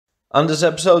On this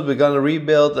episode we're gonna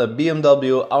rebuild a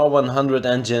BMW R100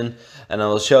 engine, and I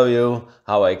will show you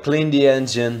how I clean the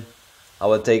engine,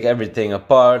 how I take everything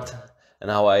apart, and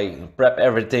how I prep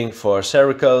everything for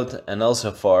Cerakote and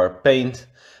also for paint,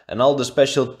 and all the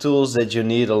special tools that you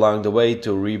need along the way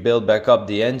to rebuild back up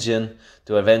the engine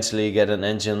to eventually get an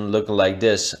engine looking like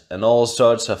this, and all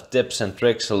sorts of tips and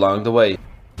tricks along the way.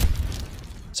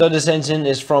 So this engine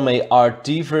is from a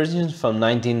RT version from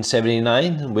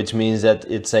 1979, which means that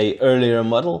it's a earlier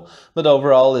model, but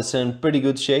overall it's in pretty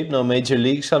good shape, no major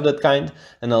leaks of that kind,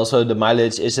 and also the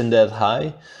mileage isn't that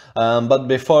high. But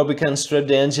before we can strip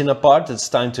the engine apart, it's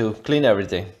time to clean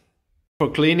everything.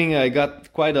 For cleaning, I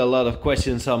got quite a lot of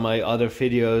questions on my other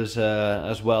videos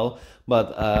as well,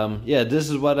 but yeah, this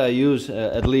is what I use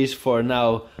at least for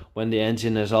now when the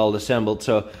engine is all assembled.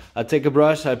 So I take a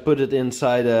brush, I put it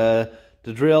inside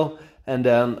the drill, and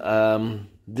then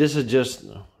this is just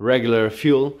regular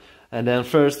fuel, and then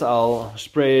first I'll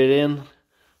spray it in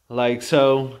like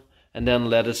so, and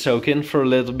then let it soak in for a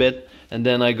little bit, and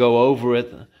then I go over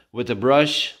it with a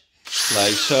brush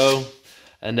like so,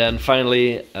 and then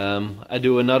finally I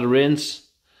do another rinse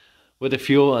with the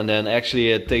fuel, and then actually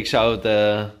it takes out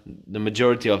the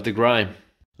majority of the grime.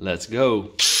 Let's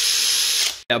go.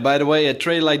 Yeah, by the way, a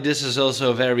tray like this is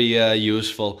also very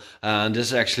useful. This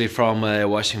is actually from a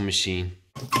washing machine.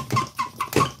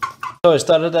 So I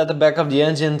started at the back of the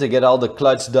engine to get all the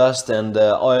clutch dust and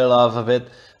oil off of it.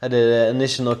 I did an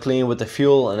initial clean with the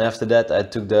fuel, and after that I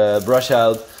took the brush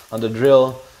out on the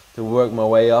drill to work my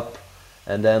way up.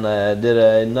 And then I did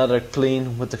another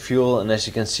clean with the fuel, and as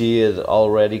you can see it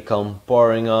already come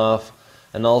pouring off.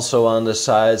 And also on the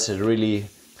sides it really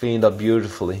cleaned up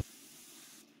beautifully.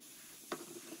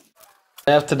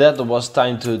 After that it was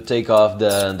time to take off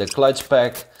the clutch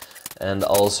pack and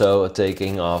also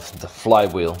taking off the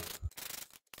flywheel.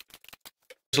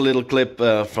 Here's a little clip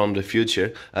from the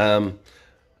future.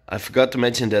 I forgot to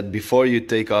mention that before you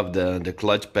take off the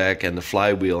clutch pack and the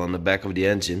flywheel on the back of the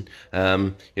engine,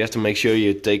 you have to make sure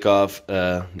you take off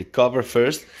the cover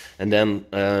first, and then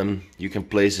you can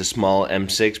place a small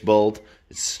M6 bolt.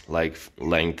 It's like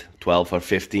length 12 or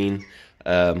 15,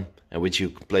 and which you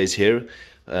can place here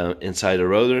inside the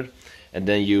rotor, and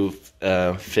then you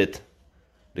fit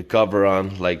the cover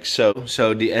on like so.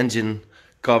 So the engine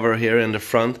cover here in the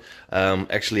front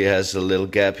actually has a little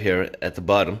gap here at the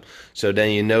bottom, so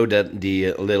then you know that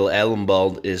the little Allen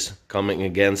bolt is coming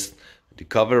against the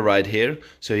cover right here,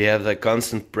 so you have that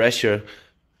constant pressure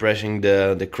pressing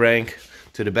the crank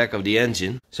to the back of the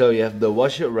engine. So you have the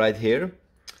washer right here.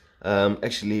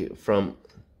 Actually from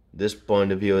this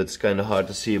point of view it's kind of hard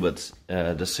to see, but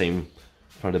the same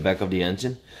from the back of the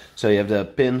engine. So you have the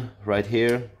pin right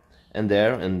here and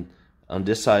there, and on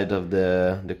this side of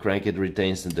the crank it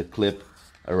retains the clip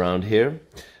around here,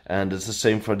 and it's the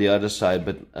same for the other side.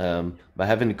 But by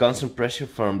having the constant pressure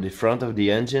from the front of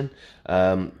the engine,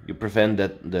 you prevent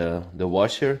that the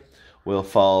washer will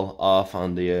fall off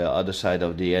on the other side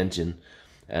of the engine,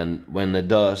 and when it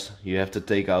does you have to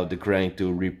take out the crank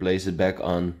to replace it back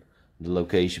on the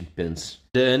location pins.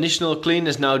 The initial clean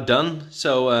is now done,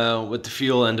 so with the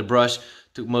fuel and the brush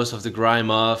took most of the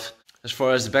grime off. As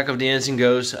far as the back of the engine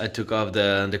goes, I took off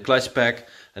the clutch pack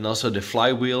and also the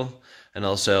flywheel, and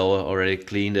also already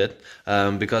cleaned it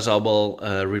because I will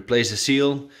replace the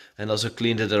seal, and also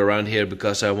cleaned it around here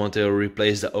because I want to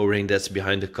replace the O-ring that's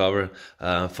behind the cover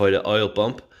for the oil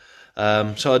pump.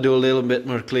 So I'll do a little bit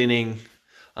more cleaning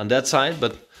on that side,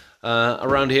 but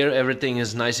around here everything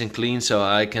is nice and clean, so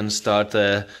I can start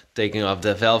taking off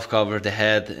the valve cover, the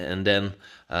head, and then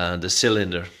the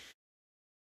cylinder.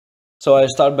 So I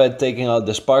start by taking out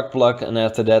the spark plug, and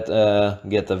after that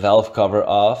get the valve cover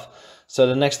off. So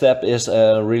the next step is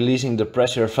releasing the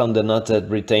pressure from the nut that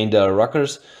retain the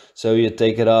rockers. So you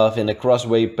take it off in a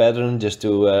crossway pattern just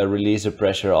to release the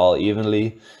pressure all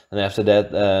evenly. And after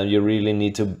that you really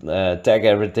need to tag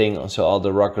everything, so all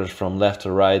the rockers from left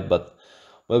to right, but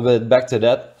we'll get back to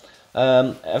that.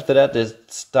 After that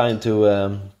it's time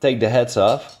to take the heads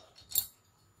off.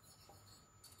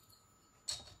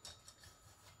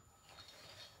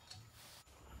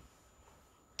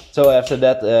 So after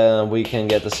that we can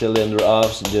get the cylinder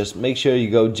off. So just make sure you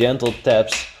go gentle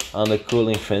taps on the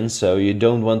cooling fins, so you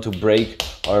don't want to break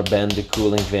or bend the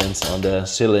cooling fins on the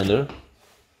cylinder.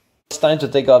 It's time to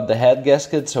take off the head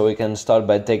gasket, so we can start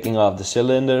by taking off the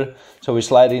cylinder. So we're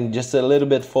sliding just a little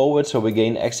bit forward so we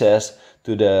gain access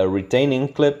to the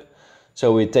retaining clip.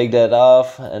 So we take that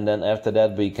off, and then after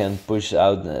that we can push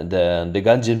out the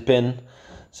gudgeon pin.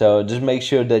 So just make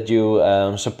sure that you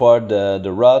support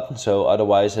the rod, so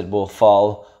otherwise it will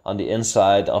fall on the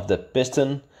inside of the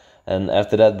piston. and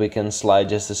after that we can slide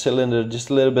just the cylinder just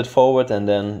a little bit forward, and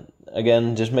then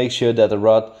again just make sure that the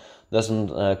rod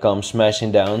doesn't come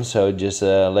smashing down. So just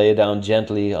lay it down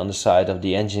gently on the side of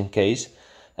the engine case,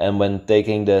 and when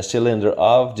taking the cylinder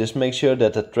off, just make sure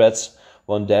that the threads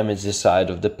won't damage the side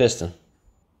of the piston.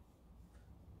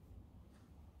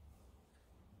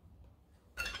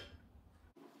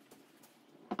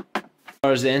 As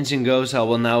far as the engine goes, I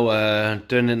will now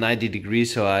turn it 90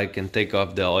 degrees so I can take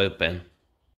off the oil pan.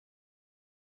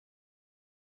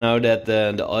 Now that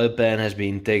the oil pan has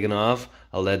been taken off,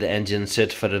 I'll let the engine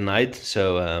sit for the night.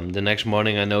 So the next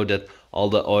morning I know that all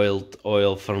the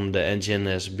oil from the engine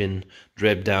has been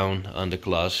dripped down on the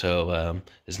cloth, so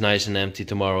it's nice and empty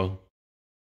tomorrow.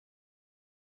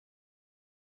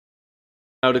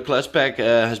 Now the clutch pack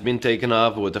has been taken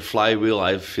off. With the flywheel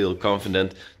I feel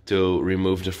confident to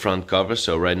remove the front cover.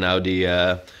 So right now the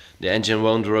engine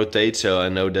won't rotate, so I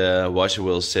know the washer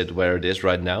will sit where it is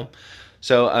right now.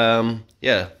 So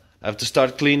yeah, I have to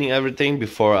start cleaning everything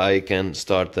before I can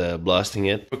start blasting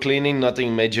it. For cleaning,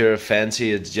 nothing major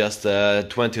fancy, it's just a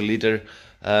 20-liter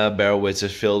barrel which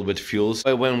is filled with fuel.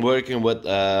 So when working with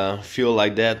fuel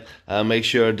like that, make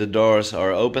sure the doors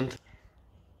are opened,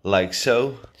 like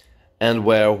so, and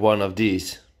wear one of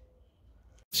these.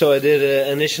 So I did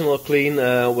an initial clean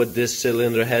with this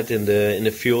cylinder head in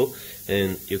the fuel,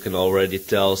 and you can already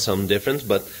tell some difference,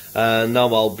 but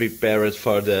now I'll prepare it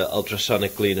for the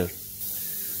ultrasonic cleaner.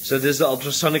 So this is the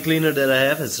ultrasonic cleaner that I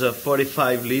have. It's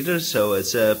 45 liters, so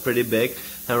it's pretty big,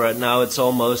 and right now it's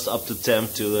almost up to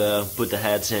temp to put the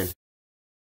heads in.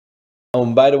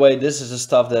 By the way, this is the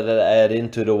stuff that I add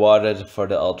into the water for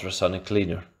the ultrasonic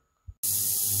cleaner.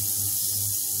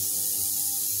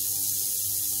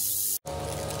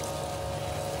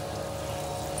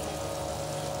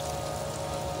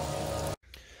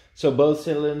 So both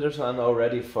cylinders are now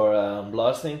ready for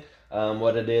blasting.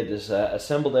 What I did is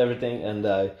assembled everything, and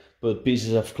I put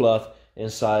pieces of cloth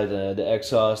inside the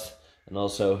exhaust and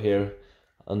also here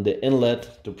on the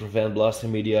inlet to prevent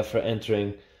blasting media from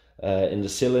entering in the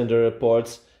cylinder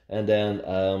ports. And then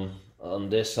on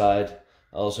this side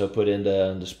I also put in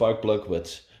the spark plug,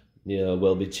 which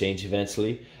will be changed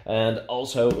eventually. And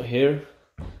also here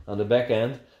on the back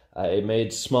end I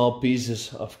made small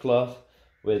pieces of cloth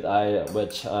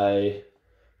which I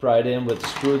pried in with a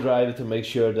screwdriver to make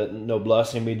sure that no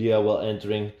blasting media will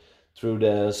entering through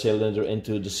the cylinder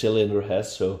into the cylinder head.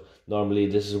 So normally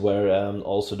this is where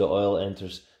also the oil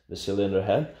enters the cylinder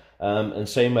head. And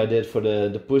same I did for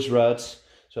the push rods.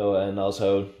 So, and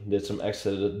also did some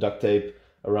extra duct tape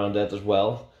around that as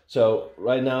well. So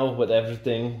right now, with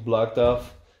everything blocked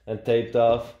off and taped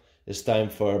off, it's time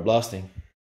for blasting.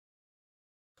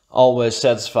 Always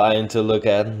satisfying to look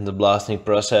at the blasting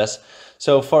process.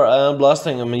 So for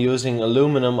blasting I'm using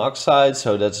aluminum oxide,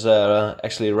 so that's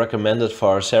actually recommended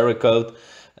for Cerakote.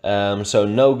 So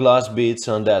no glass beads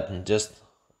on that, just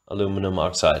aluminum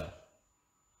oxide.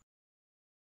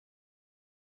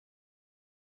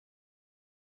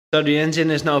 So the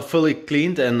engine is now fully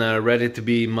cleaned and ready to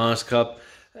be masked up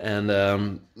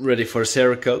and ready for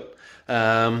Cerakote.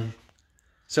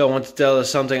 So I want to tell you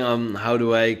something on how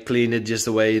do I clean it just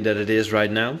the way that it is right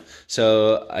now.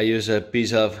 So I use a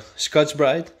piece of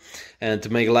Scotch-Brite, and to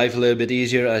make life a little bit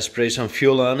easier I spray some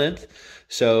fuel on it.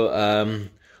 So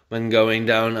when going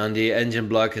down on the engine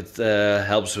block it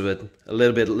helps with a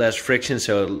little bit less friction,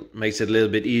 so it makes it a little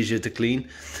bit easier to clean.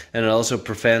 And it also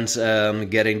prevents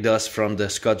getting dust from the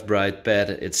Scotch-Brite pad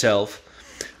itself.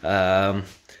 And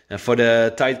for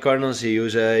the tight corners you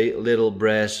use a little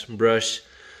brass brush.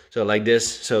 So like this,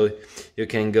 so you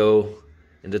can go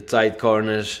in the tight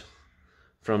corners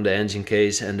from the engine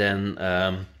case, and then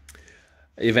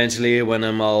eventually when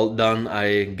I'm all done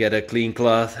I get a clean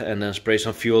cloth and then spray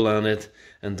some fuel on it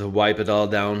and to wipe it all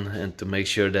down and to make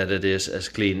sure that it is as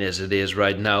clean as it is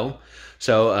right now.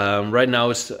 So right now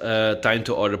it's time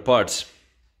to order parts.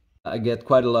 I get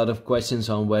quite a lot of questions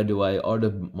on where do I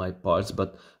order my parts,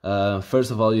 but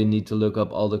first of all you need to look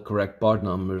up all the correct part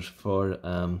numbers for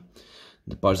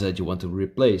the parts that you want to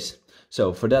replace.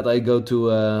 So for that I go to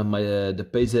the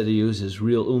page that I use is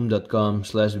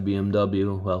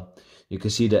realum.com/BMW. Well, you can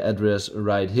see the address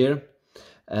right here,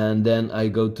 and then I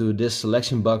go to this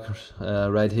selection box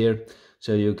right here,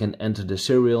 so you can enter the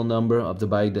serial number of the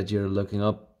bike that you're looking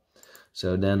up.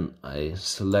 So then I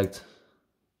select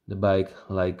the bike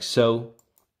like so,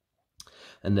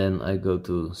 and then I go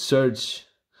to search.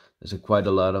 There's quite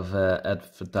a lot of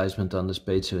advertisement on this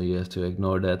page, so you have to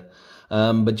ignore that.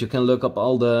 But you can look up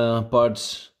all the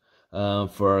parts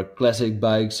for classic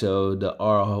bikes, so the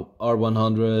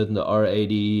R100, the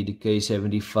R80, the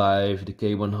K75, the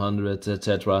K100,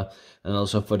 etc. And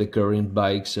also for the current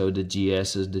bikes, so the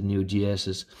GSs, the new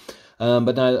GSs.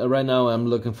 But right now I'm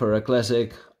looking for a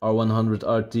classic R100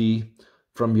 RT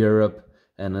from Europe,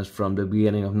 and it's from the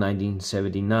beginning of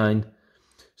 1979.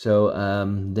 So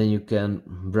then you can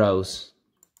browse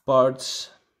parts.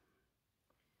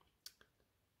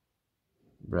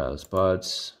 Browse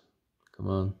parts. Come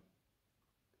on.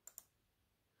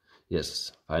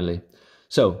 Yes, finally.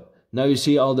 So now you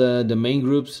see all the main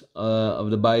groups of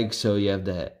the bike. So you have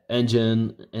the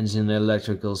engine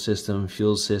electrical system,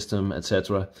 fuel system,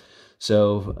 etc.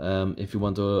 So if you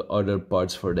want to order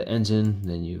parts for the engine,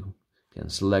 then you can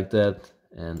select that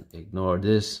and ignore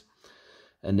this,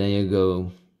 and then you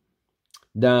go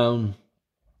down,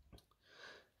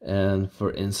 and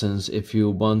for instance, if you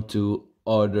want to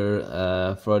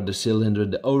order for the cylinder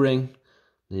the O-ring,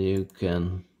 then you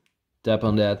can tap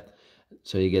on that,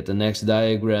 so you get the next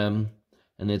diagram,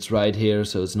 and it's right here,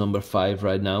 so it's number 5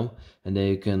 right now. And then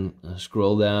you can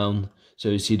scroll down, so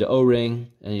you see the O-ring,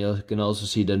 and you can also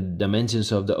see the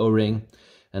dimensions of the O-ring,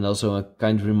 and also a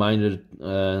kind reminder,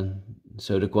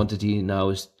 so the quantity now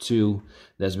is 2.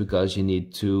 That's because you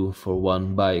need 2 for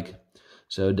one bike.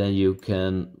 So then you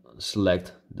can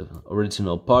select the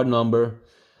original part number,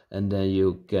 and then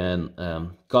you can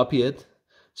copy it.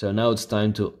 So now it's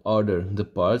time to order the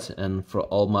parts, and for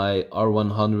all my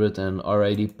R100 and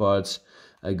R80 parts,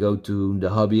 I go to the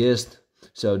hobbyist.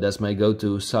 So that's my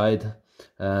go-to site.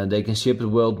 They can ship it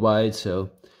worldwide. So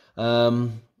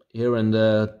here in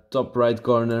the top right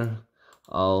corner,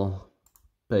 I'll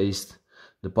paste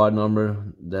the part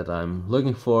number that I'm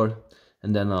looking for,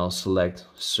 and then I'll select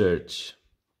search.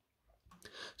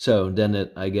 So then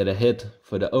I get a hit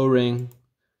for the O-ring,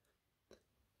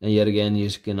 and yet again you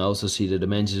can also see the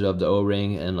dimensions of the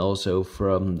O-ring, and also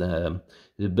from the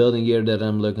building gear that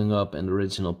I'm looking up, and the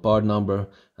original part number,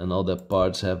 and all the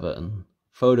parts have a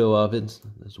photo of it.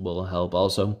 This will help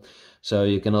also. So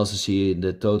you can also see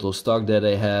the total stock that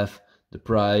I have, the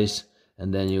price,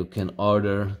 and then you can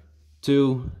order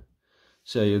 2.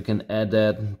 So you can add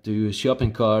that to your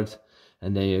shopping cart,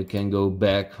 and then you can go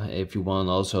back if you want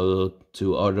also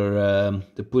to order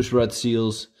the push rod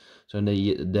seals. So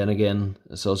then again,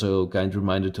 it's also a kind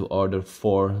reminder to order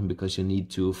 4, because you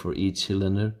need 2 for each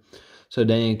cylinder. So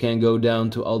then you can go down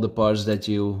to all the parts that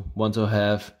you want to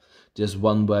have, just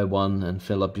one by one, and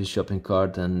fill up your shopping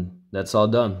cart, and that's all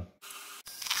done.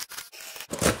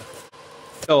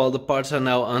 So all the parts are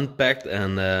now unpacked,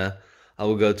 and I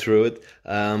will go through it.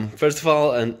 First of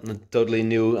all, a totally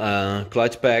new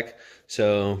clutch pack.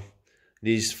 So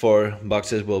these 4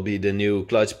 boxes will be the new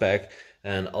clutch pack,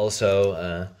 and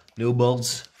also new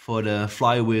bolts for the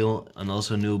flywheel, and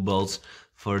also new bolts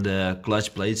for the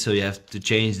clutch plates. So you have to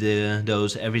change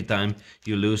those every time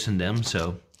you loosen them,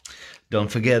 so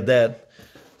don't forget that.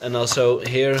 And also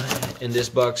here in this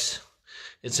box,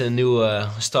 it's a new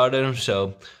starter,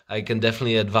 so I can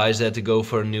definitely advise that to go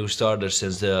for a new starter,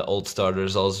 since the old starter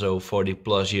is also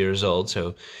 40+ years old,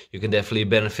 so you can definitely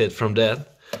benefit from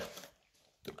that.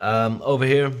 Over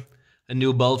here, a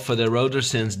new bolt for the rotor,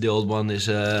 since the old one is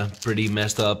pretty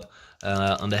messed up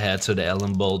on the head, so the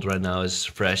Allen bolt right now is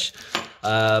fresh.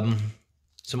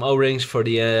 Some O-rings for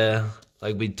the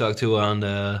like we talked to on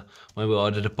when we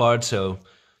ordered the part, so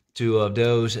 2 of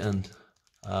those, and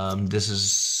this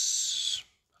is,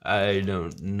 I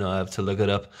don't know, I have to look it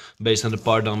up based on the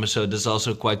part number, so this is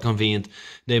also quite convenient.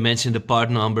 They mentioned the part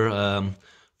number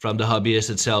from the hobbyist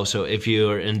itself, so if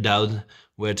you're in doubt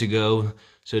where to go,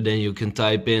 so then you can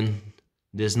type in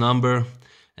this number,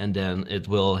 and then it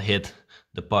will hit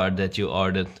the part that you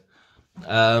ordered.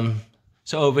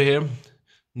 So over here,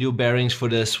 new bearings for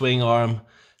the swing arm,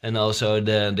 and also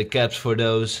the caps for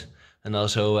those, and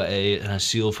also a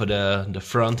seal for the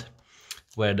front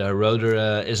where the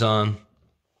rotor is on.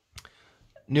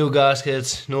 New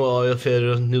gaskets, new oil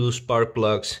filter, new spark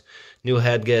plugs, new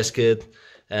head gasket,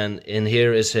 and in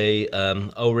here is a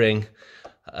O-ring,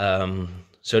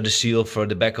 so the seal for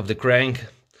the back of the crank.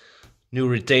 New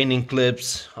retaining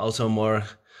clips, also more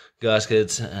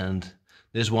gaskets, and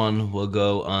this one will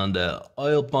go on the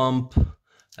oil pump,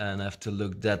 and I have to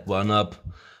look that one up.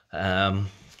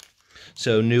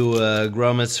 So new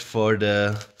grommets for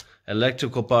the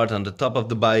electrical part on the top of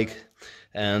the bike,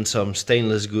 and some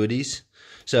stainless goodies.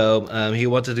 So he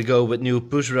wanted to go with new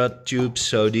push rod tubes,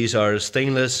 so these are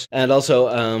stainless, and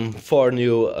also 4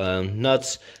 new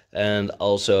nuts, and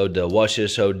also the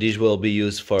washers, so these will be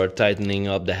used for tightening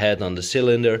up the head on the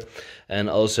cylinder, and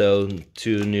also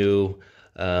 2 new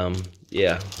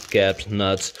yeah, caps,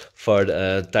 nuts for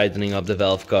the, tightening up the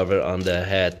valve cover on the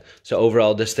head. So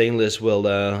overall the stainless will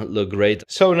look great.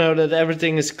 So now that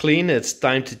everything is clean, it's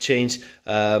time to change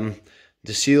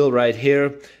the seal right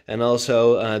here, and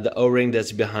also the O-ring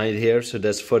that's behind here. So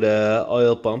that's for the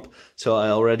oil pump. So I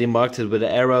already marked it with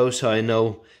an arrow, so I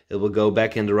know it will go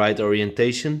back in the right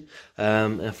orientation.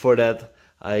 And for that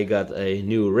I got a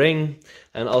new ring,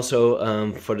 and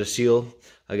also for the seal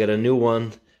I got a new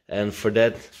one, and for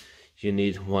that you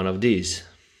need one of these.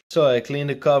 So I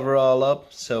cleaned the cover all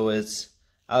up, so it's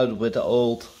out with the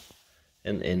old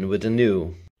and in with the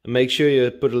new. And make sure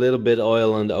you put a little bit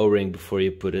oil on the O-ring before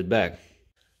you put it back.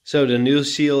 So the new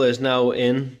seal is now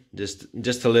in,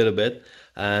 just a little bit,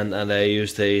 and I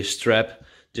used a strap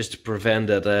just to prevent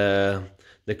that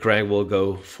the crank will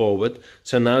go forward.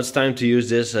 So now it's time to use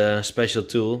this special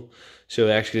tool. So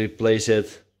actually place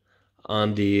it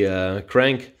on the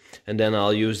crank, and then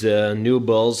I'll use the new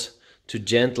bolts to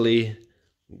gently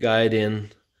guide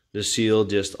in the seal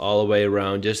just all the way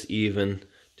around, just even,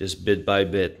 just bit by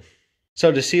bit.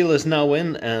 So the seal is now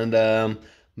in, and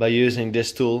by using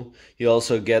this tool you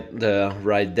also get the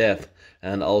right depth,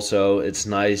 and also it's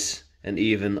nice and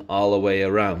even all the way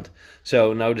around.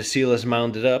 So now the seal is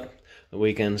mounted up,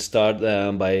 we can start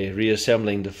by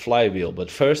reassembling the flywheel.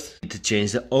 But first we need to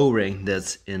change the O-ring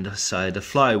that's inside the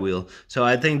flywheel. So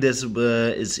I think this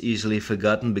is easily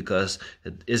forgotten because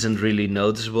it isn't really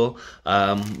noticeable,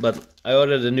 but I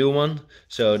ordered a new one,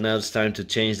 so now it's time to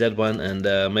change that one.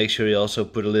 And make sure you also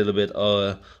put a little bit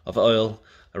of oil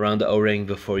around the O-ring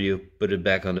before you put it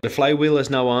back on. The flywheel is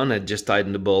now on. I just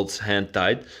tightened the bolts hand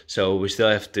tight, so we still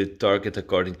have to torque it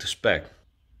according to spec.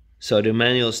 So the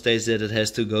manual states that it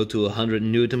has to go to 100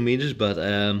 Newton meters, but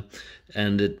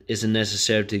and it isn't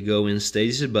necessary to go in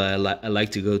stages, but I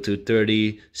like to go to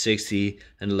 30, 60,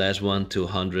 and the last one to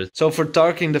 100. So for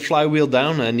torquing the flywheel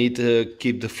down, I need to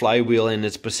keep the flywheel in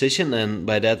its position, and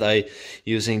by that I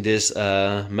using this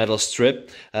metal strip.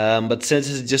 But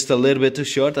since it's just a little bit too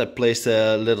short, I placed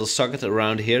a little socket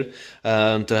around here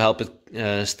to help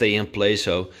it stay in place.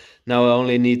 So now I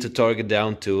only need to torque it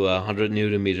down to 100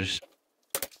 Newton meters.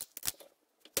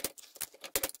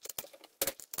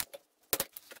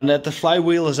 And that the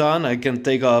flywheel is on, I can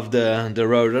take off the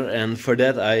rotor, and for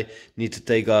that I need to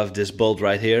take off this bolt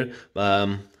right here.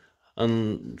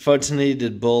 Unfortunately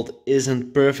the bolt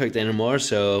isn't perfect anymore,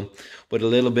 so with a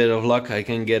little bit of luck I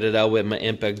can get it out with my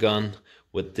impact gun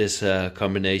with this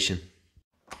combination.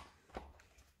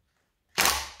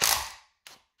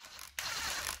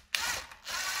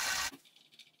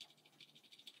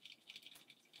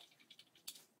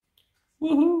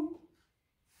 Woohoo!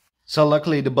 So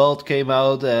luckily the bolt came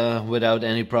out without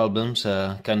any problems.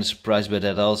 Kind of surprised by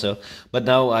that also. But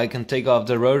now I can take off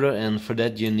the rotor, and for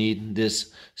that you need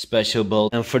this special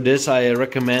bolt. And for this I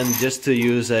recommend just to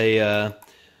use a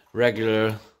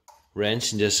regular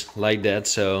wrench, just like that,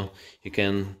 so you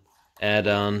can add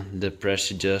on the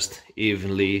pressure just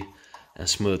evenly and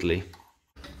smoothly.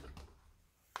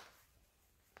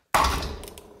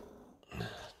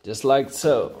 Just like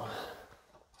so.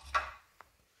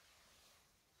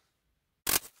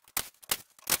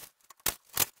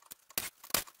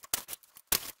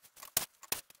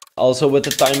 Also with the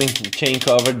timing chain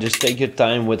cover, just take your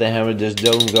time with the hammer, just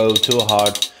don't go too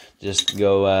hard, just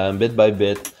go bit by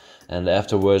bit, and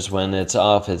afterwards when it's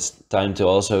off it's time to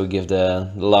also give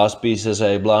the last pieces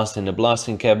a blast in the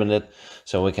blasting cabinet,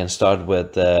 so we can start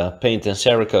with paint and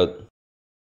Cerakote.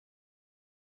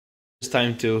 It's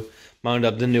time to mount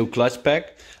up the new clutch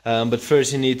pack, but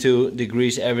first you need to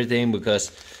degrease everything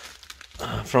because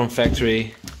from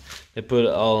factory they put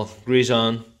all grease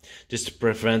on just to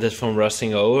prevent it from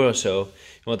rusting over. So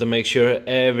you want to make sure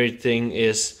everything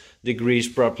is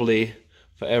degreased properly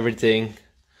for everything,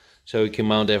 so you can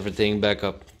mount everything back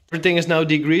up. Everything is now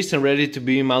degreased and ready to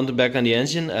be mounted back on the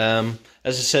engine.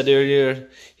 As I said earlier,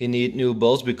 you need new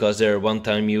bolts because they're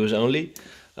one-time use only.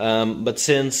 But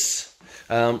since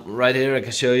right here I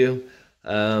can show you,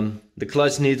 the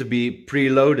clutch needs to be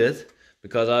preloaded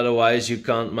because otherwise you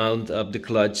can't mount up the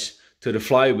clutch to the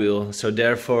flywheel. So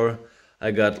therefore I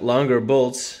got longer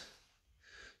bolts,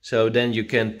 so then you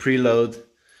can preload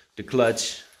the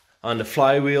clutch on the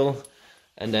flywheel,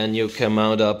 and then you can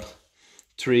mount up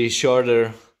 3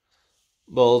 shorter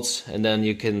bolts, and then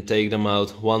you can take them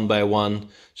out one by one,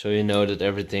 so you know that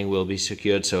everything will be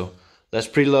secured. So let's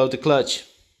preload the clutch.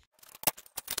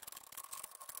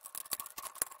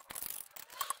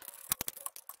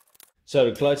 So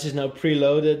the clutch is now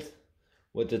preloaded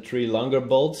with the 3 longer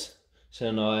bolts, so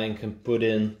now I can put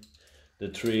in the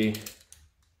 3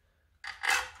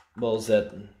 bolts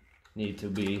that need to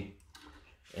be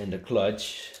in the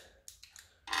clutch.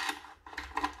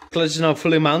 Clutch is now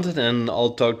fully mounted and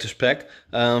all torque to spec.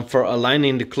 For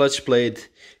aligning the clutch plate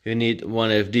you need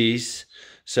one of these.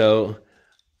 So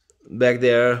back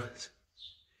there's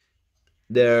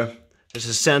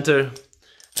a center,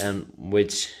 and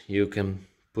which you can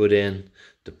put in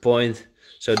the point.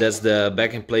 So that's the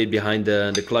backing plate behind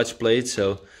the clutch plate.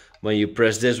 So when you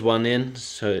press this one in,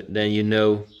 so then you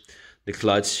know the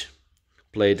clutch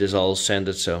plate is all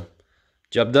centered. So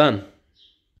job done.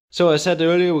 So I said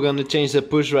earlier we're going to change the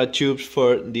push rod tubes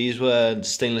for these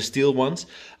stainless steel ones.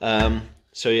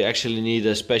 So you actually need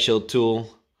a special tool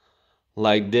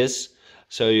like this.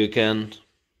 So you can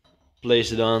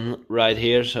place it on right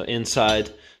here, so inside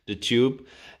the tube.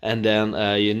 And then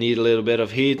you need a little bit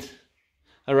of heat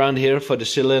around here for the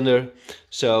cylinder,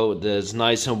 so that it's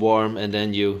nice and warm, and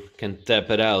then you can tap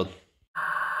it out.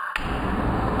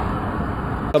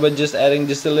 But just adding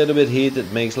just a little bit heat,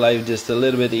 it makes life just a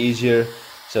little bit easier.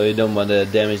 So you don't want to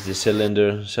damage the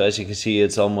cylinder. So as you can see,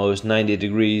 it's almost 90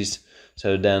 degrees.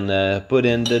 So then put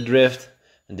in the drift,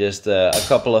 and just a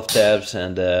couple of taps,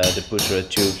 and the push rod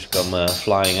tubes come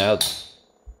flying out.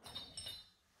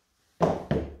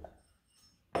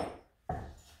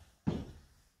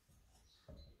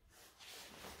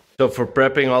 So for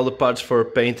prepping all the parts for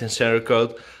paint and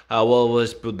Cerakote, I will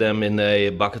always put them in a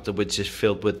bucket which is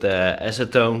filled with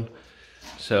acetone.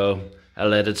 So I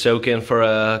let it soak in for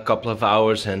a couple of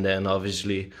hours, and then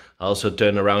obviously also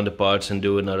turn around the parts and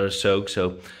do another soak.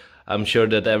 So I'm sure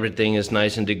that everything is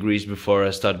nice and degreased before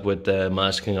I start with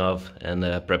masking off and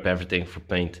prep everything for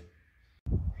paint.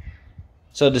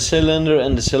 So the cylinder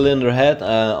and the cylinder head,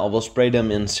 I will spray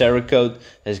them in Cerakote.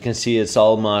 As you can see, it's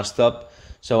all masked up.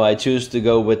 So I choose to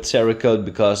go with Cerakote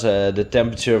because the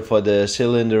temperature for the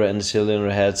cylinder and the cylinder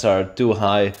heads are too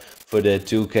high for the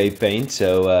 2K paint.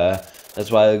 So that's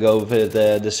why I go with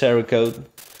the Cerakote.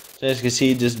 So as you can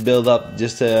see, just build up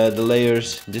just the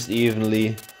layers just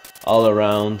evenly all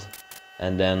around.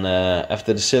 And then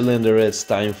after the cylinder, it's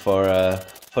time for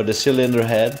the cylinder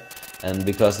head. And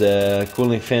because the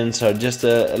cooling fins are just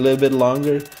a little bit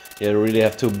longer, you really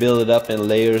have to build it up in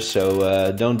layers.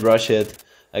 So don't rush it.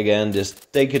 Again,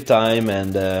 just take your time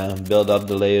and build up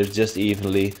the layers just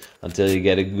evenly until you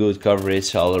get a good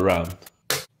coverage all around.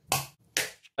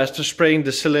 After spraying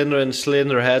the cylinder and the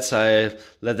cylinder heads, I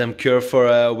let them cure for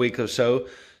a week or so.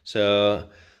 So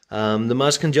the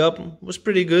masking job was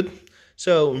pretty good.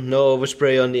 So no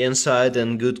overspray on the inside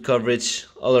and good coverage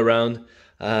all around.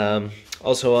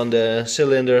 Also on the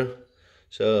cylinder,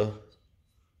 so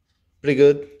pretty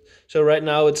good. So right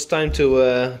now it's time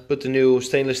to put the new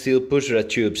stainless steel push rod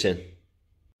tubes in.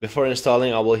 Before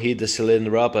installing, I will heat the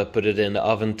cylinder up. I put it in the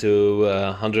oven to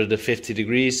 150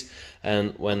 degrees,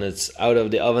 and when it's out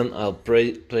of the oven, I'll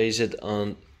place it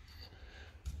on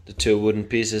the two wooden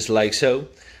pieces like so,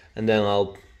 and then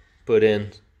I'll put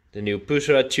in the new push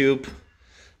rod tube.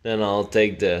 Then I'll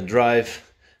take the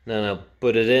drive, then I'll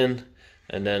put it in,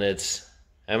 and then it's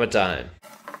hammer time.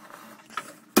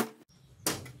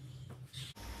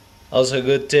 Also, a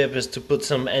good tip is to put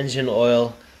some engine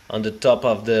oil on the top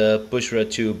of the push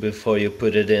rod tube before you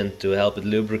put it in, to help it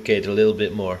lubricate a little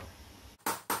bit more.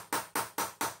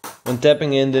 When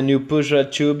tapping in the new push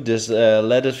rod tube, just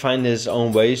let it find its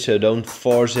own way, so don't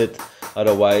force it,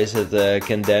 otherwise it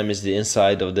can damage the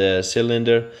inside of the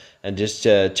cylinder. And just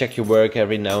check your work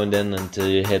every now and then until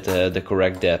you hit the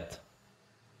correct depth.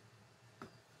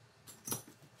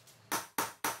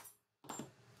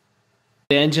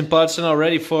 The engine parts are now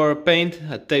ready for paint.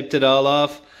 I taped it all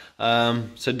off.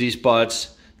 So these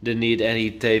parts didn't need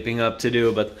any taping up to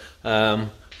do, but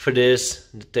for this,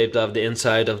 I taped off the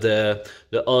inside of the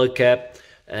oil cap,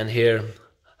 and here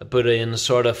I put in a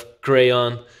sort of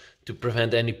crayon to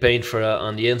prevent any paint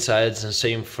on the insides, and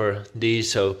same for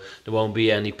these, so there won't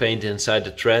be any paint inside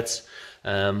the threads.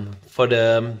 For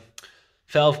the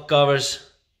valve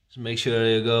covers, just make sure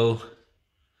you go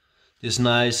just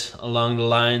nice along the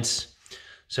lines,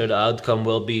 so the outcome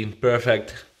will be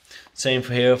perfect. Same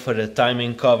for here for the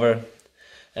timing cover.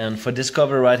 And for this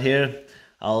cover right here,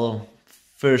 I'll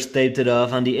first tape it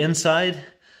off on the inside,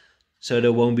 so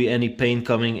there won't be any paint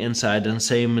coming inside, and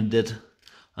same did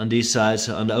on these sides,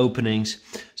 on the openings,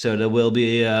 so there will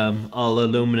be all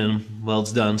aluminum while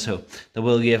it's done, so that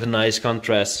will give a nice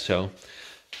contrast. So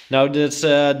now that's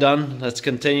done, let's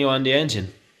continue on the engine.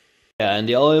 Yeah, and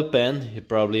the oil pan, you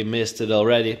probably missed it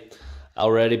already. I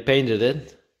already painted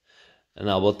it,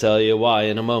 and I will tell you why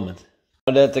in a moment.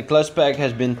 Now that the clutch pack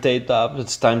has been taped up,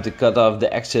 it's time to cut off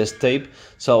the excess tape.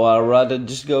 So I'll rather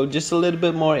just go just a little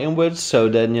bit more inwards, so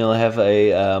then you'll have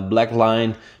a black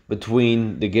line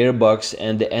between the gearbox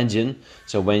and the engine.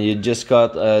 So when you just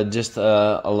cut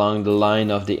along the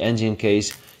line of the engine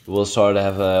case, you will sort of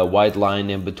have a white line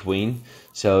in between.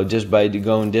 So just by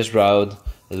going this route,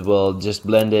 it will just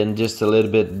blend in just a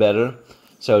little bit better.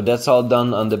 So that's all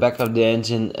done on the back of the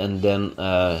engine, and then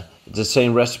the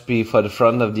same recipe for the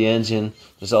front of the engine.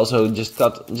 Just also just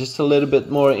cut just a little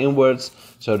bit more inwards,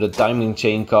 so the timing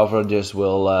chain cover just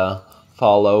will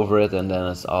fall over it, and then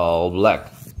it's all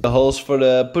black. The holes for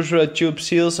the pushrod tube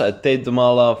seals, I taped them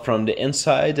all up from the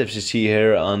inside, as you see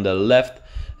here on the left,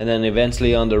 and then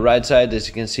eventually on the right side, as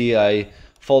you can see, I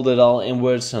fold it all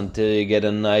inwards until you get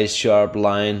a nice sharp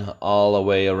line all the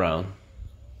way around.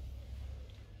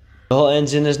 The whole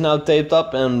engine is now taped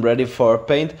up and ready for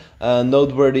paint.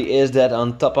 Noteworthy is that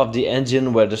on top of the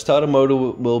engine where the starter motor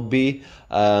will be,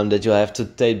 that you'll have to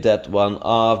tape that one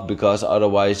off, because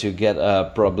otherwise you get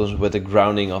problems with the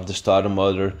grounding of the starter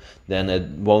motor. Then it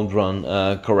won't run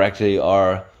correctly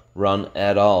or run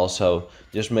at all. So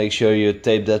just make sure you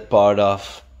tape that part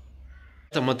off.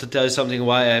 I want to tell you something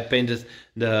why I painted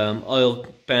the oil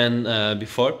pan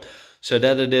before. So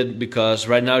that I did because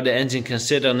right now the engine can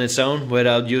sit on its own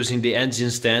without using the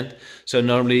engine stand. So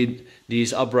normally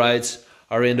these uprights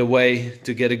are in the way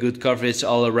to get a good coverage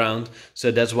all around.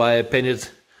 So that's why I painted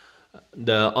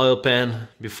the oil pan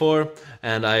before,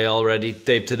 and I already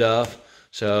taped it off.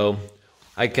 So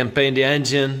I can paint the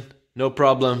engine, no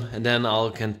problem, and then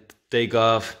I can take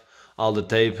off all the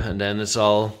tape, and then it's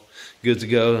all good to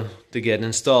go to get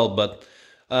installed. But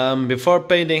before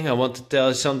painting, I want to tell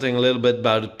you something a little bit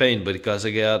about the paint, because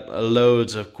I got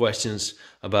loads of questions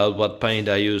about what paint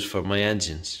I use for my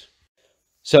engines.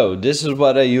 So this is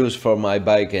what I use for my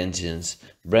bike engines.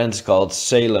 Brand is called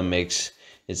Sailor Mix.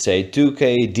 It's a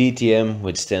 2K DTM,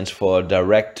 which stands for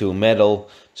direct to metal.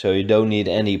 So you don't need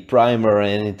any primer or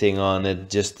anything on it.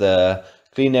 Just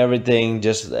clean everything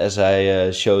just as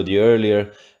I showed you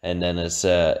earlier. And then it's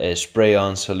a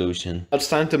spray-on solution. It's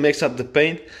time to mix up the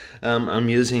paint. I'm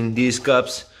using these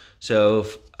cups, so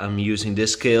I'm using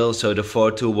this scale, so the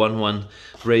 4:1:1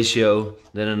 ratio.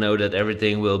 Then I know that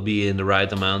everything will be in the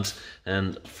right amount.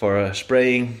 And for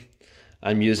spraying,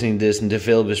 I'm using this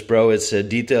DeVilbiss Pro. It's a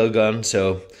detail gun,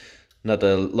 so not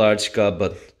a large cup,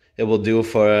 but it will do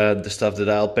for the stuff that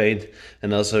I'll paint.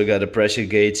 And also got a pressure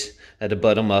gauge at the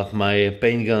bottom of my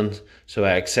paint gun, so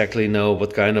I exactly know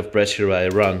what kind of pressure I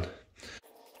run.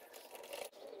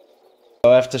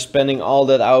 So after spending all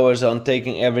that hours on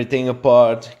taking everything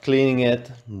apart, cleaning it,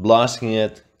 blasting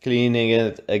it, cleaning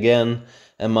it again,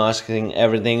 and masking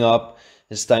everything up,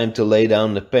 it's time to lay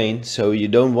down the paint. So you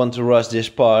don't want to rush this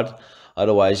part,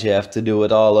 otherwise you have to do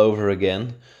it all over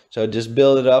again. So just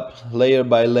build it up layer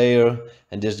by layer,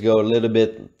 and just go a little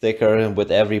bit thicker with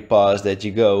every pass that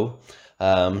you go.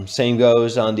 Same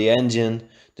goes on the engine.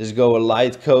 Just go a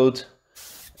light coat,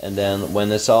 and then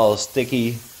when it's all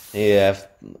sticky, you have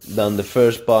done the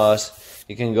first pass,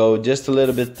 you can go just a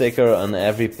little bit thicker on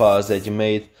every pass that you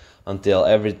made, until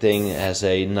everything has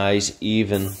a nice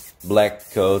even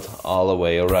black coat all the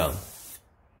way around.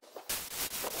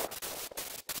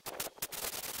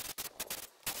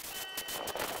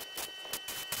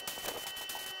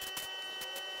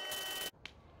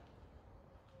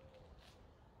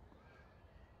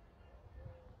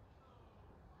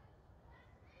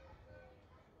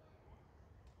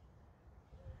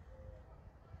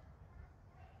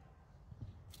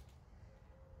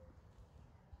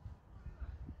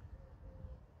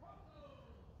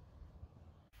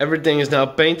 Everything is now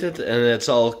painted and it's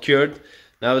all cured.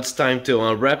 Now it's time to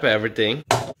unwrap everything.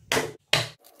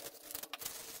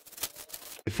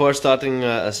 Before starting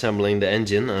assembling the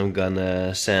engine, I'm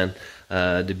gonna sand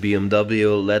the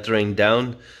BMW lettering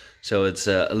down, so it's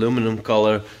aluminum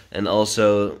color, and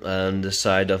also the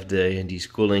side of these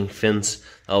cooling fins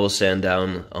I will sand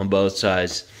down on both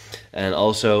sides. And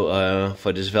also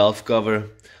for this valve cover,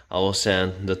 I will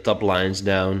sand the top lines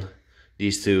down,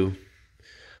 these two.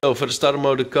 So for the starter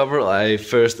motor cover, I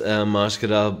first mask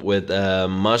it up with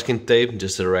masking tape,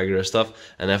 just the regular stuff,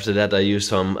 and after that I use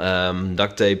some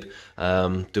duct tape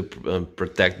to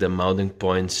protect the mounting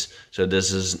points. So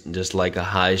this is just like a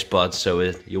high spot, so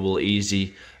you will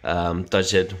easy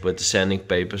touch it with the sanding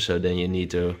paper, so then you need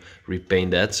to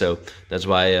repaint that. So that's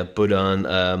why I put on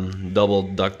double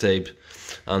duct tape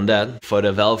on that. For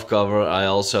the valve cover, I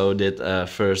also did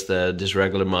first this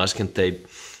regular masking tape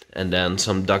and then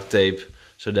some duct tape.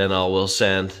 So then I will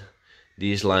sand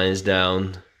these lines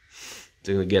down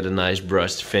to get a nice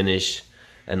brushed finish.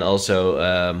 And also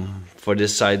for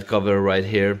this side cover right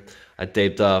here, I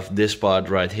taped off this part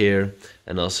right here,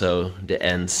 and also the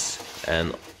ends,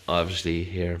 and obviously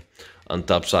here on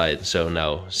top side. So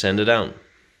now sand it down.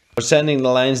 For sanding the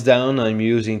lines down, I'm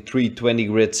using 320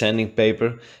 grit sanding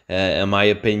paper. In my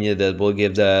opinion, that will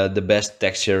give the best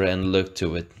texture and look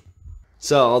to it.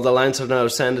 So all the lines are now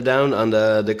sanded down on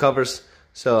the covers.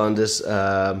 So on this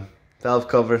valve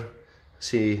cover,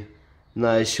 see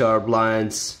nice sharp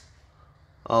lines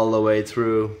all the way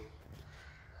through.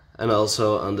 And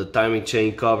also on the timing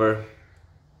chain cover,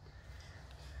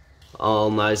 all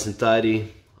nice and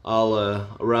tidy all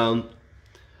around.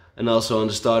 And also on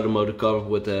the starter motor cover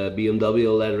with the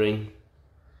BMW lettering.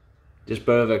 Just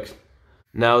perfect.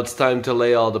 Now it's time to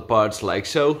lay all the parts like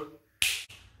so.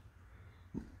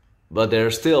 But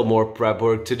there's still more prep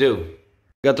work to do.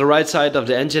 Got the right side of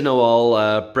the engine all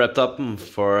prepped up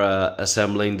for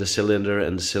assembling the cylinder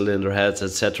and the cylinder heads,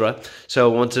 etc.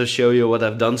 So I want to show you what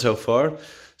I've done so far.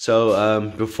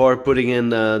 So before putting in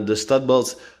the stud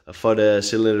bolts for the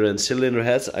cylinder and cylinder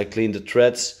heads, I cleaned the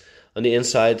threads on the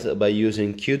inside by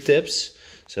using Q-tips.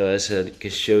 So as I can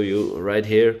show you right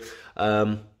here,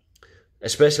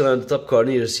 especially on the top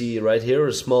corner, you see right here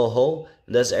a small hole.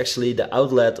 And that's actually the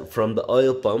outlet from the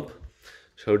oil pump.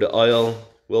 So the oil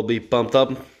will be pumped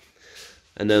up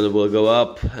and then it will go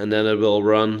up and then it will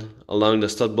run along the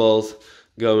stud bolt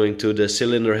going to the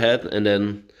cylinder head, and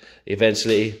then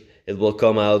eventually it will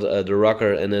come out the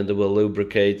rocker and then it will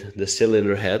lubricate the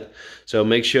cylinder head. So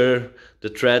make sure the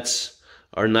threads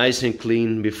are nice and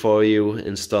clean before you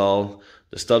install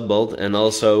the stud bolt. And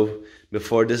also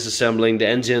before disassembling the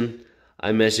engine,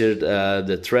 I measured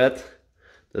the thread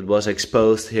that was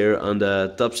exposed here on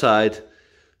the top side.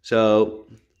 So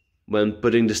when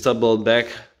putting the stud bolt back,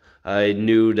 I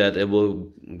knew that it will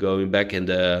going back in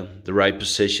the right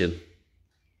position.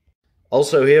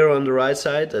 Also here on the right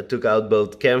side, I took out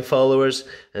both cam followers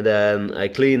and then I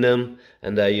cleaned them,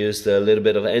 and I used a little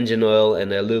bit of engine oil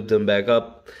and I lubed them back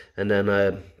up, and then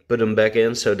I put them back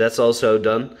in. So that's also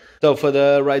done. So for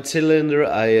the right cylinder,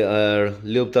 I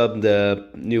lubed up the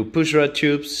new pushrod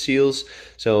tube seals,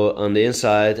 so on the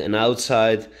inside and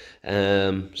outside,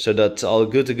 so that's all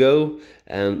good to go.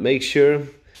 And make sure,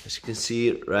 as you can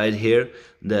see right here,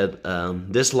 that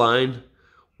this line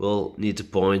will need to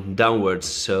point downwards,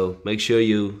 so make sure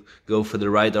you go for the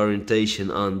right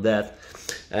orientation on that.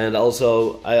 And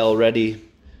also I already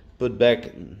put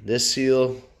back this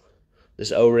seal,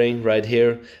 this O-ring right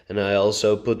here, and I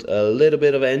also put a little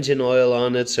bit of engine oil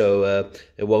on it so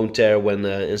it won't tear when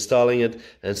installing it.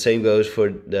 And same goes for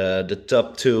the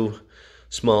top two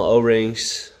small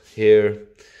O-rings here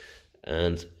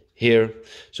and here.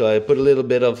 So I put a little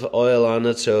bit of oil on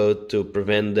it so to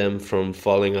prevent them from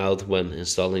falling out when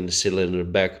installing the cylinder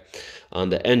back on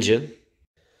the engine.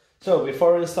 So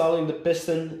before installing the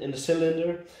piston in the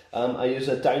cylinder, I use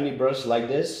a tiny brush like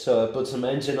this. So I put some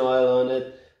engine oil on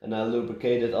it and I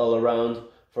lubricate it all around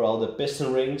for all the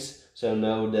piston rings, so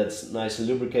now that's nice and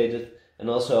lubricated. And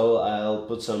also I'll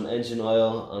put some engine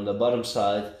oil on the bottom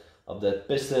side of the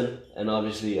piston, and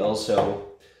obviously also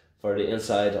for the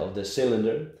inside of the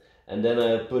cylinder. And then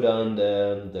I put on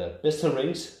the piston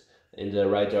rings in the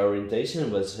right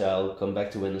orientation, which I'll come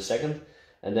back to in a second.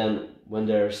 And then when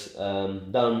they're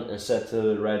done and set to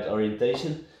the right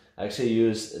orientation, I actually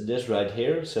use this right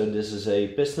here. So this is a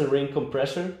piston ring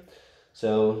compressor.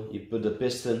 So you put the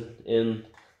piston in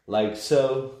like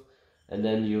so, and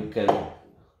then you can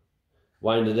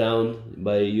wind it down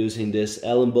by using this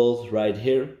Allen bolt right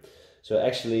here. So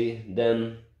actually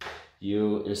then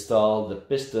you install the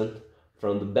piston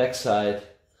from the back side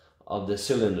of the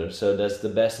cylinder. So that's the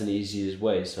best and easiest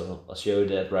way, so I'll show you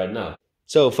that right now.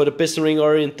 So for the piston ring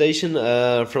orientation,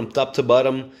 from top to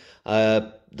bottom,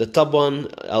 the top one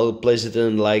I'll place it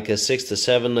in like a 6 to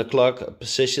 7 o'clock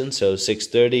position, so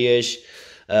 6:30ish.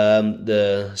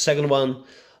 The second one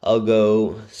I'll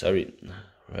go, sorry,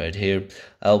 right here,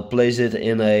 I'll place it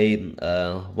in a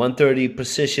 1:30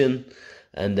 position,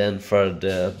 and then for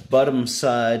the bottom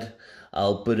side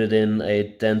I'll put it in a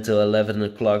 10 to 11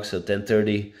 o'clock, so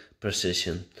 10:30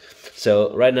 position.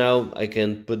 So right now I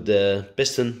can put the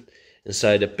piston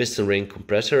inside a piston ring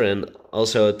compressor, and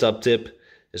also a top tip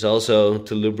is also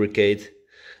to lubricate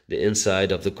the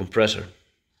inside of the compressor.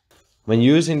 When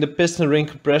using the piston ring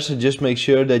compressor, just make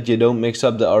sure that you don't mix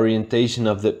up the orientation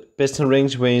of the piston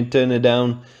rings when you turn it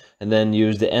down, and then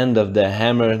use the end of the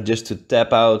hammer just to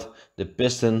tap out the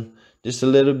piston just a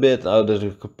little bit out of the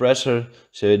compressor,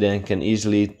 so you then can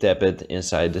easily tap it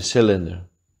inside the cylinder.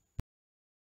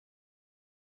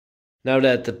 Now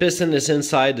that the piston is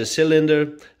inside the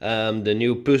cylinder, the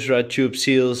new pushrod tube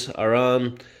seals are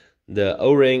on, the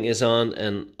O-ring is on,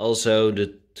 and also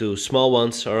the two small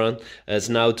ones are on. It's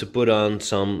now to put on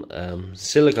some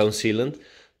silicone sealant.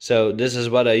 So this is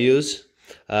what I use.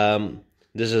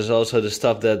 This is also the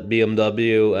stuff that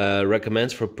BMW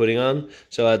recommends for putting on.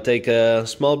 So I take a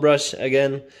small brush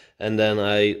again, and then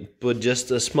I put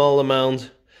just a small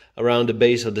amount around the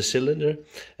base of the cylinder,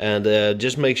 and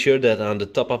just make sure that on the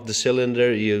top of the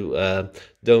cylinder you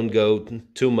don't go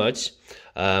too much,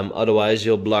 otherwise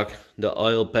you'll block the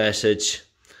oil passage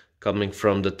coming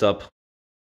from the top.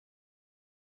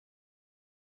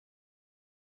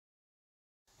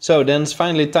 So then it's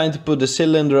finally time to put the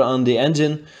cylinder on the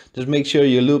engine. Just make sure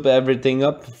you loop everything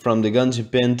up from the gungeon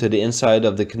pin to the inside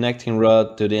of the connecting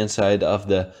rod to the inside of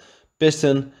the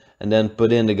piston, and then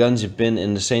put in the gungeon pin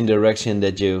in the same direction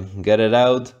that you get it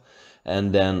out,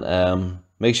 and then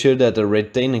make sure that the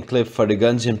retaining clip for the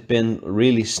gungeon pin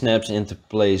really snaps into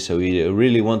place, so you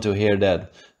really want to hear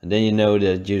that, and then you know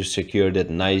that you secured it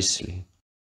nicely.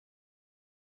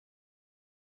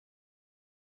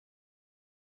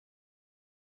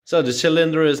 So the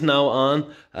cylinder is now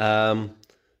on,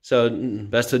 so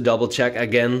best to double check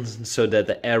again so that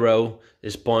the arrow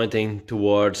is pointing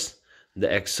towards the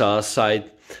exhaust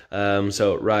side.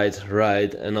 So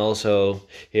right, and also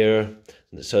here,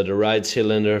 so the right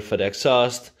cylinder for the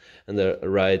exhaust, and the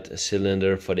right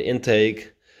cylinder for the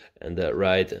intake, and the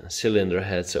right cylinder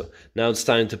head. So now it's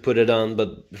time to put it on,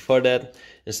 but before that,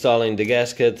 installing the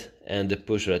gasket and the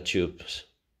pushrod tubes.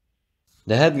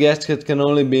 The head gasket can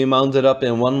only be mounted up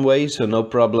in one way, so no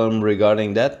problem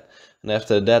regarding that. And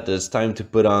after that, it's time to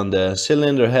put on the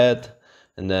cylinder head,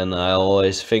 and then I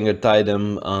always finger tie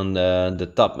them on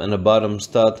the top and the bottom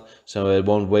stud so it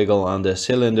won't wiggle on the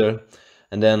cylinder.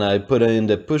 And then I put in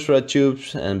the pushrod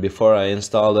tubes, and before I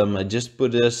install them I just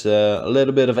put this a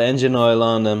little bit of engine oil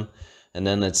on them, and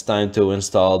then it's time to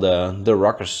install the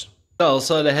rockers.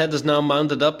 So the head is now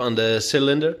mounted up on the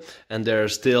cylinder, and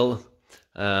there's still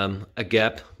a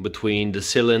gap between the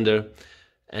cylinder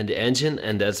and the engine,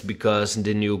 and that's because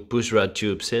the new pushrod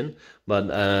tubes in.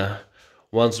 But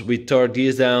once we torque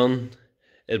these down,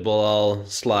 it will all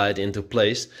slide into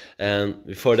place. And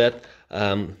before that,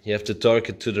 you have to torque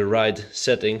it to the right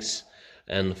settings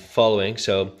and following.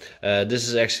 So this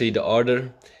is actually the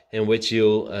order in which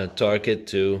you torque it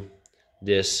to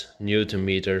this Newton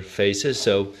meter phases.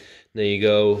 So then you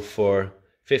go for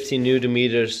 15 Newton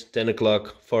meters, 10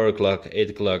 o'clock, 4 o'clock, 8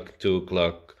 o'clock, 2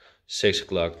 o'clock, 6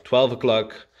 o'clock, 12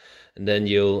 o'clock, and then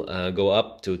you'll go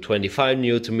up to 25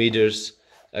 Newton meters,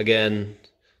 again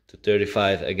to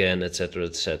 35 again, etc,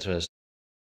 etc.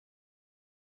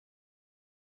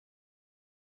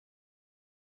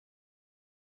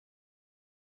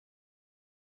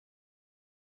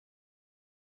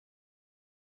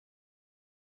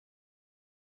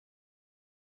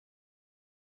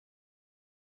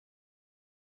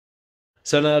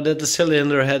 So now that the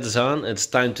cylinder head is on, it's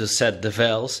time to set the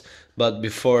valves. But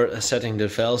before setting the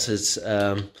valves, it's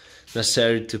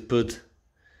necessary to put,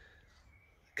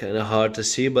 kind of hard to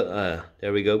see, but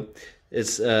there we go.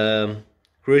 It's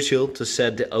crucial to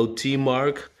set the OT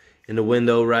mark in the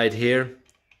window right here,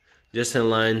 just in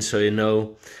line, so you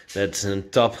know that's in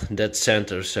top dead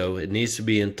center. So it needs to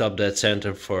be in top dead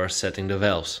center for setting the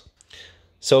valves.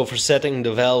 So for setting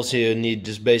the valves, you need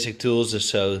just basic tools.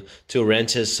 So 2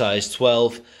 wrenches size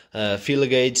 12, feeler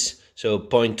gauge, so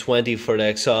 0.20 for the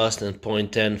exhaust and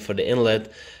 0.10 for the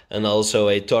inlet, and also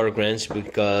a torque wrench,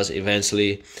 because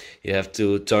eventually you have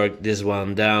to torque this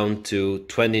one down to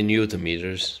 20 Newton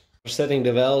meters. For setting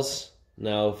the valves,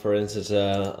 now for instance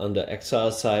on the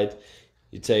exhaust side,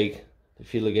 you take the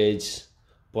feeler gauge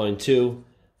 0.2,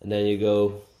 and then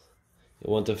you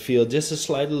want to feel just a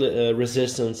slight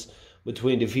resistance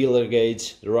between the feeler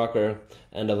gauge, the rocker,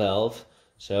 and the valve.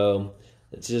 So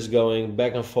it's just going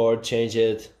back and forth, change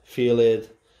it, feel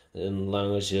it, and as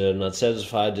long as you're not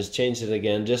satisfied, just change it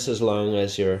again, just as long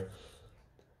as you're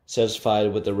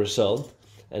satisfied with the result.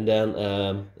 And then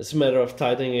it's a matter of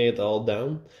tightening it all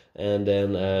down, and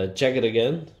then check it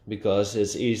again, because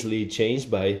it's easily changed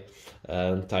by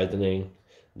tightening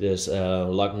this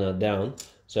lock nut down.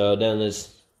 So then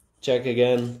it's check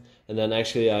again, and then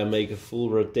actually I make a full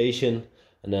rotation,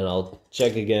 and then I'll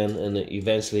check again, and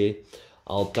eventually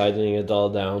I'll tightening it all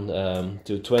down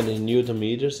to 20 Newton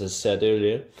meters, as said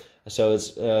earlier. So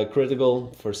it's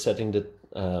critical for setting the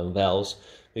valves,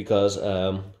 because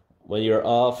when you're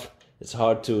off, it's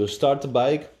hard to start the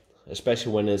bike,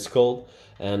 especially when it's cold,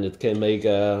 and it can make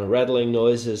rattling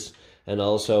noises and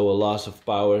also a loss of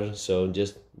power. So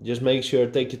just make sure,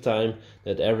 take your time,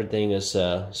 that everything is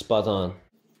spot on.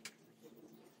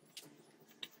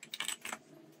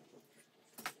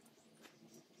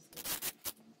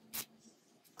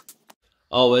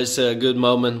 Always a good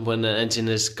moment when the engine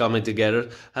is coming together.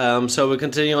 So we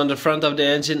continue on the front of the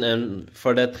engine, and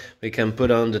for that we can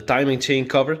put on the timing chain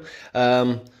cover.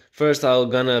 First I'm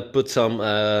gonna put some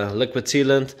liquid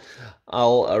sealant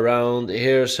all around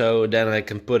here, so then I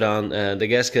can put on the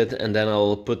gasket, and then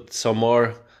I'll put some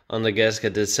more on the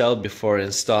gasket itself before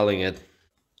installing it.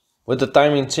 With the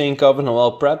timing chain cover now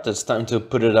all prepped, it's time to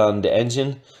put it on the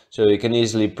engine, so you can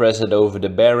easily press it over the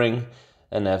bearing,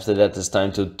 and after that it's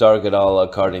time to torque it all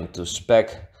according to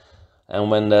spec. And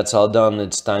when that's all done,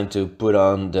 it's time to put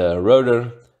on the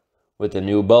rotor with the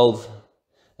new bolt,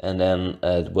 and then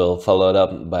it will follow it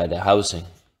up by the housing.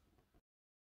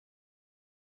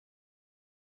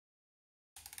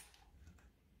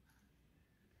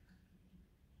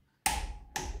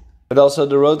 But also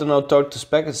the rotor now torqued to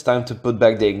spec, it's time to put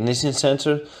back the ignition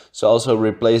sensor. So also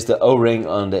replace the O-ring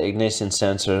on the ignition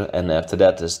sensor, and after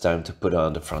that it's time to put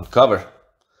on the front cover.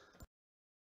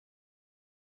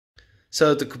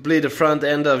 So to complete the front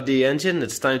end of the engine,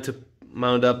 it's time to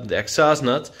mount up the exhaust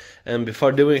nut, and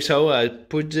before doing so I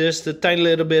put just a tiny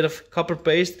little bit of copper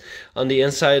paste on the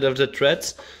inside of the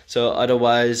threads, so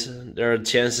otherwise there are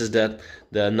chances that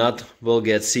the nut will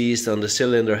get seized on the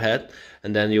cylinder head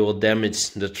and then you will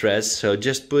damage the threads. So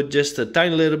just put just a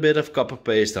tiny little bit of copper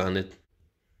paste on it.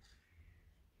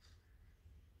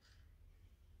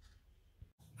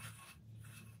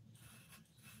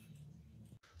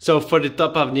 So for the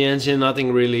top of the engine,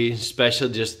 nothing really special,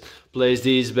 just place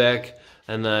these back,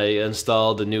 and I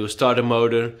installed the new starter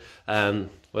motor, and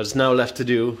what's now left to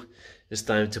do is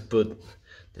time to put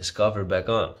this cover back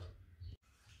on.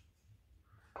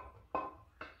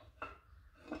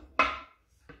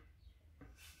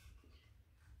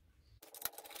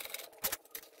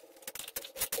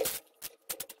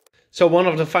 So one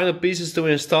of the final pieces to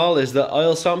install is the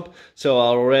oil sump. So I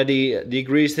already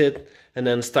degreased it, and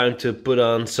then it's time to put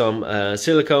on some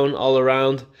silicone all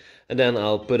around, and then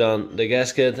I'll put on the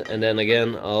gasket, and then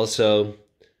again also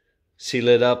seal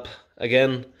it up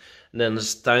again, and then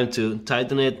it's time to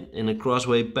tighten it in a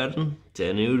crossway pattern,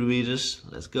 10 millimeters.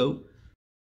 Let's go.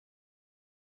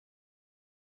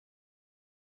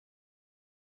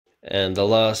 And the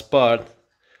last part.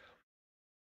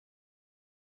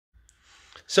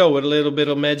 So with a little bit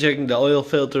of magic, the oil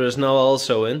filter is now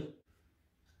also in.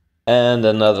 And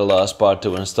another last part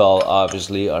to install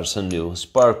obviously are some new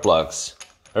spark plugs.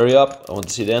 Hurry up, I want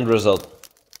to see the end result.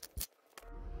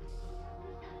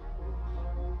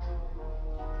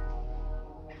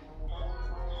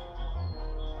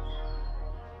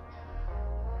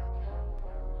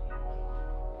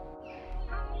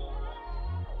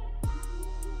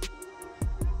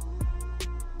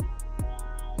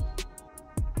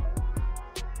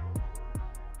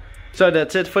 So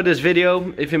that's it for this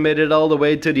video. If you made it all the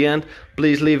way to the end,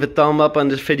 please leave a thumb up on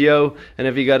this video. And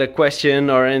if you got a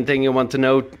question or anything you want to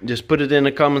know, just put it in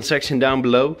the comment section down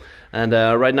below. And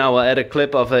right now I'll add a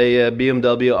clip of a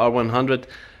BMW R100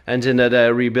 engine that I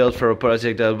rebuilt for a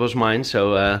project that was mine.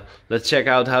 So let's check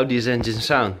out how these engines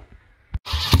sound.